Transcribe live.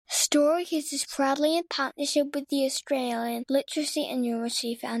Story Kids is proudly in partnership with the Australian Literacy and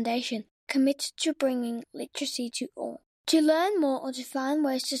Numeracy Foundation, committed to bringing literacy to all. To learn more or to find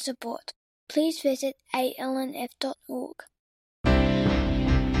ways to support, please visit alnf.org.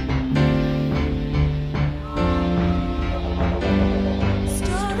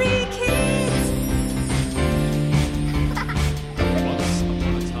 Story Kids!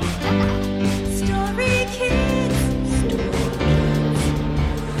 Story Kids!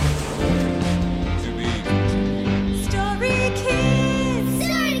 Story Kids!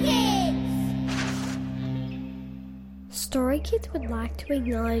 Story Kids would like to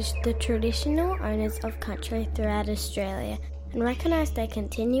acknowledge the traditional owners of country throughout Australia and recognise their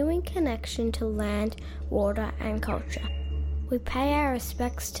continuing connection to land, water and culture. We pay our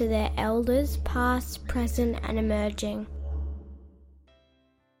respects to their elders, past, present and emerging.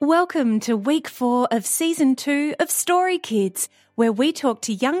 Welcome to week 4 of season 2 of Story Kids, where we talk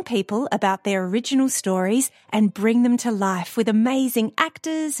to young people about their original stories and bring them to life with amazing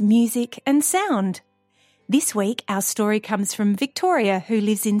actors, music and sound. This week, our story comes from Victoria, who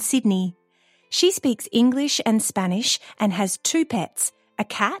lives in Sydney. She speaks English and Spanish and has 2 pets, a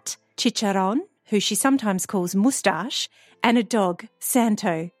cat, Chicharron, who she sometimes calls Moustache, and a dog,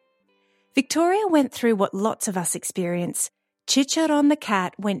 Santo. Victoria went through what lots of us experience. Chicharron the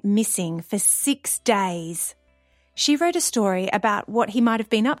cat went missing for 6 days. She wrote a story about what he might have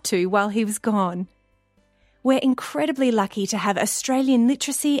been up to while he was gone. We're incredibly lucky to have Australian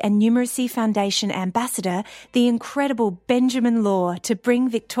Literacy and Numeracy Foundation Ambassador, the incredible Benjamin Law, to bring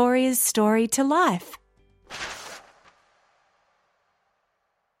Victoria's story to life.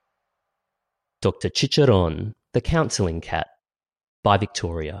 Dr. Chicharron, the Counselling Cat, by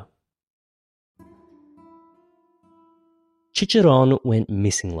Victoria. Chicharron went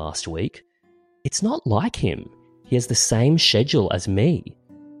missing last week. It's not like him. He has the same schedule as me.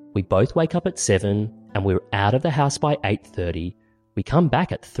 We both wake up at 7 and we're out of the house by 8:30. We come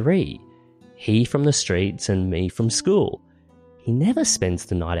back at 3. He from the streets and me from school. He never spends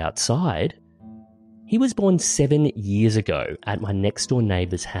the night outside. He was born 7 years ago at my next door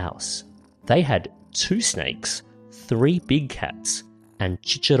neighbour's house. They had 2 snakes, 3 big cats, and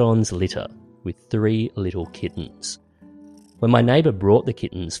Chicharron's litter with 3 little kittens. When my neighbour brought the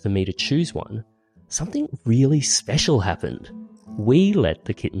kittens for me to choose one, something really special happened. We let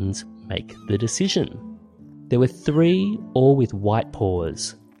the kittens make the decision. There were 3, all with white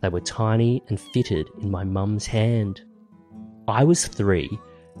paws. They were tiny and fitted in my mum's hand. I was 3,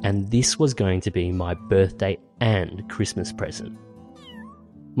 and this was going to be my birthday and Christmas present.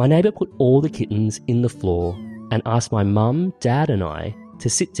 My neighbour put all the kittens in the floor and asked my mum, dad and I to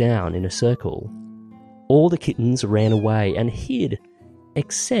sit down in a circle. All the kittens ran away and hid,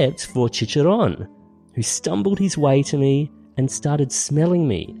 except for Chicharron, who stumbled his way to me and started smelling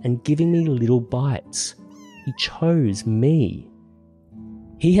me and giving me little bites. He chose me.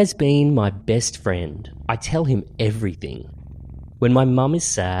 He has been my best friend. I tell him everything. When my mum is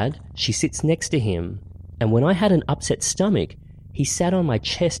sad, she sits next to him, and when I had an upset stomach, he sat on my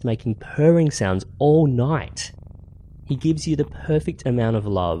chest making purring sounds all night. He gives you the perfect amount of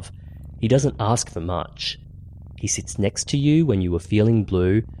love. He doesn't ask for much. He sits next to you when you are feeling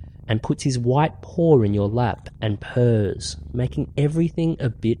blue and puts his white paw in your lap and purrs, making everything a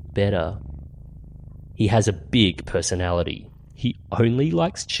bit better. He has a big personality. He only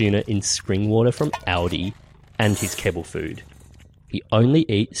likes tuna in spring water from Aldi and his kibble food. He only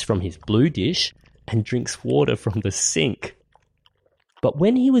eats from his blue dish and drinks water from the sink. But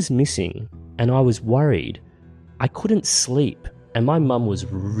when he was missing and I was worried, I couldn't sleep and my mum was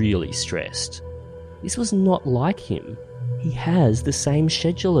really stressed. This was not like him. He has the same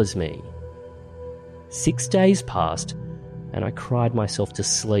schedule as me. 6 days passed and I cried myself to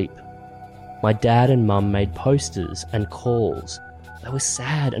sleep. My dad and mum made posters and calls. They were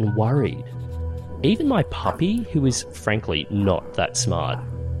sad and worried. Even my puppy, who is frankly not that smart,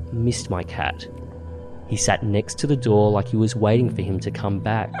 missed my cat. He sat next to the door like he was waiting for him to come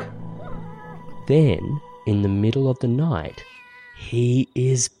back. Then, in the middle of the night, he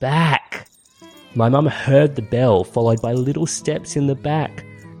is back. My mum heard the bell followed by little steps in the back.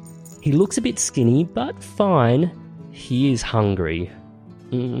 He looks a bit skinny, but fine. He is hungry.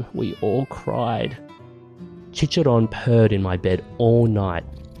 We all cried. Chicharron purred in my bed all night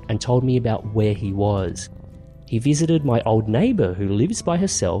and told me about where he was. He visited my old neighbour who lives by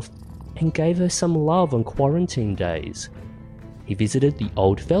herself and gave her some love on quarantine days. He visited the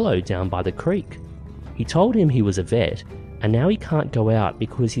old fellow down by the creek. He told him he was a vet and now he can't go out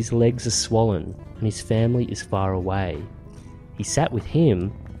because his legs are swollen and his family is far away. He sat with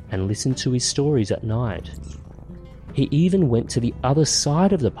him and listened to his stories at night. He even went to the other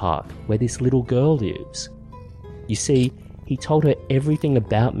side of the park where this little girl lives. You see, he told her everything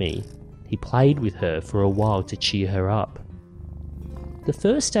about me. He played with her for a while to cheer her up. The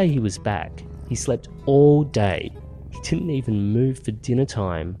first day he was back, he slept all day. He didn't even move for dinner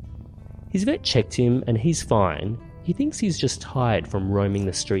time. His vet checked him and he's fine. He thinks he's just tired from roaming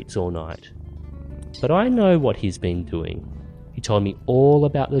the streets all night. But I know what he's been doing. He told me all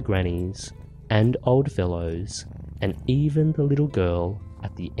about the grannies and old fellows and even the little girl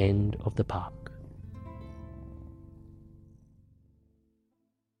at the end of the park.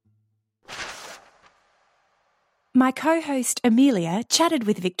 My co-host Amelia chatted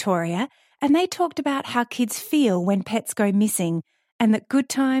with Victoria and they talked about how kids feel when pets go missing and that good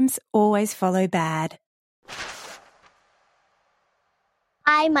times always follow bad.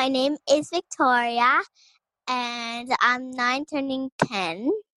 Hi, my name is Victoria and I'm 9 turning 10.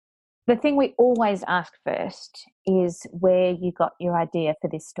 The thing we always ask first is where you got your idea for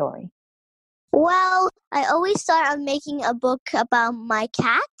this story. Well, I always start on making a book about my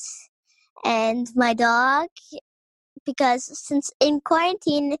cat and my dog because since in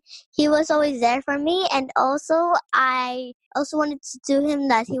quarantine, he was always there for me. And also, I also wanted to do him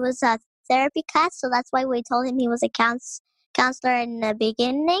that he was a therapy cat. So that's why we told him he was a counselor in the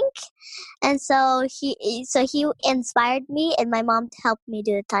beginning. And so he inspired me and my mom helped me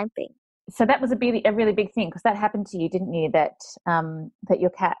do the typing. So that was a really big thing because that happened to you, didn't you? That your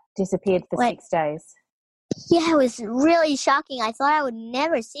cat disappeared for 6 days. Yeah, it was really shocking. I thought I would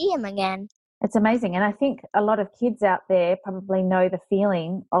never see him again. It's amazing. And I think a lot of kids out there probably know the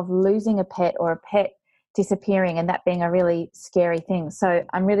feeling of losing a pet or a pet disappearing and that being a really scary thing. So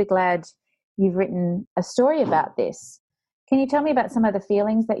I'm really glad you've written a story about this. Can you tell me about some of the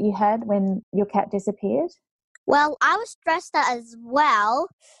feelings that you had when your cat disappeared? Well, I was stressed out as well.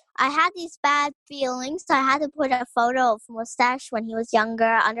 I had these bad feelings. So I had to put a photo of Mustache when he was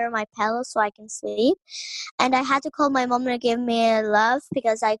younger under my pillow so I can sleep. And I had to call my mom to give me a love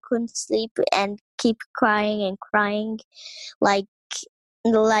because I couldn't sleep and keep crying and crying. And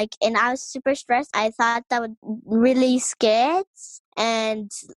I was super stressed. I thought that would really scared.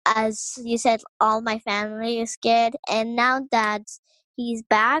 And as you said, all my family is scared. And now that he's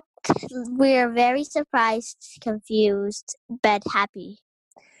back, we're very surprised, confused, but happy.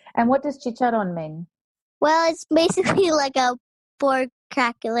 And what does chicharron mean? Well, it's basically like a pork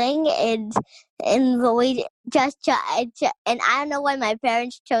crackling, and we just and I don't know why my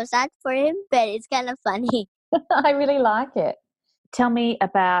parents chose that for him, but it's kind of funny. I really like it. Tell me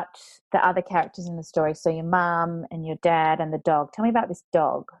about the other characters in the story. So your mum and your dad and the dog. Tell me about this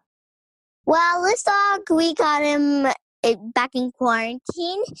dog. Well, this dog, we got him back in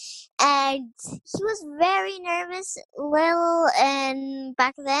quarantine, and he was very nervous, little, and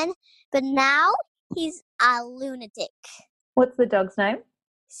back then, but now he's a lunatic. What's the dog's name?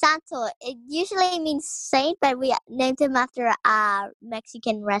 Santo. It usually means saint, but we named him after a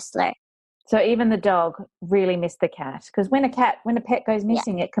Mexican wrestler. So even the dog really missed the cat because when a pet goes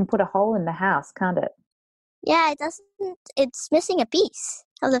missing, it can put a hole in the house, can't it? Yeah, it doesn't. It's missing a piece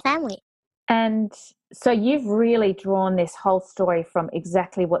of the family. And so you've really drawn this whole story from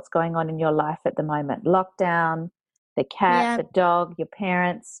exactly what's going on in your life at the moment. Lockdown, the cat, the dog, your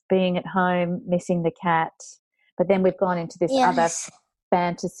parents being at home, missing the cat. But then we've gone into this other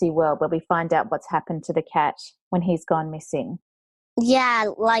fantasy world where we find out what's happened to the cat when he's gone missing. Yeah,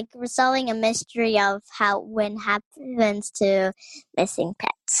 like resolving a mystery of when happens to missing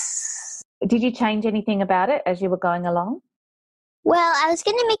pets. Did you change anything about it as you were going along? Well, I was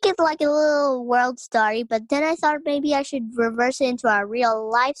going to make it like a little world story, but then I thought maybe I should reverse it into a real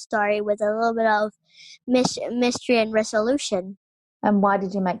life story with a little bit of mystery and resolution. And why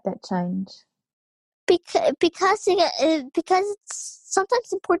did you make that change? Because it's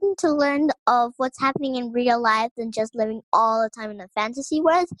sometimes important to learn of what's happening in real life than just living all the time in a fantasy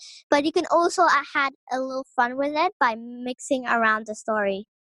world. But you can also add a little fun with it by mixing around the story.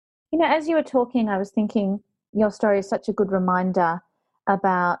 You know, as you were talking, I was thinking your story is such a good reminder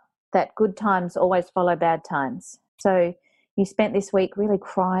about that good times always follow bad times. So you spent this week really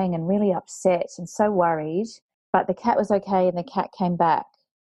crying and really upset and so worried, but the cat was okay and the cat came back.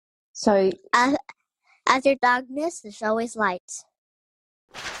 So after darkness, there's always light.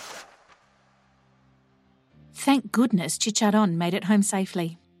 Thank goodness Chicharron made it home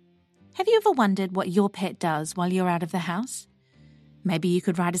safely. Have you ever wondered what your pet does while you're out of the house? Maybe you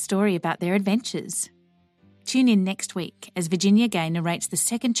could write a story about their adventures. Tune in next week as Virginia Gay narrates the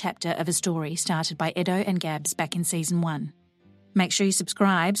second chapter of a story started by Edo and Gabs back in Season 1. Make sure you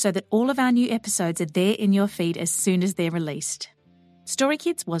subscribe so that all of our new episodes are there in your feed as soon as they're released. Story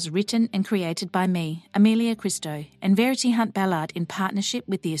Kids was written and created by me, Amelia Christo, and Verity Hunt Ballard in partnership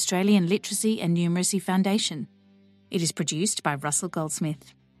with the Australian Literacy and Numeracy Foundation. It is produced by Russell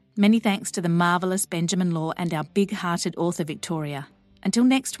Goldsmith. Many thanks to the marvellous Benjamin Law and our big-hearted author Victoria. Until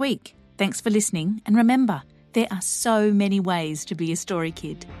next week, thanks for listening, and remember, there are so many ways to be a story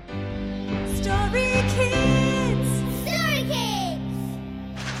kid. Story Kids.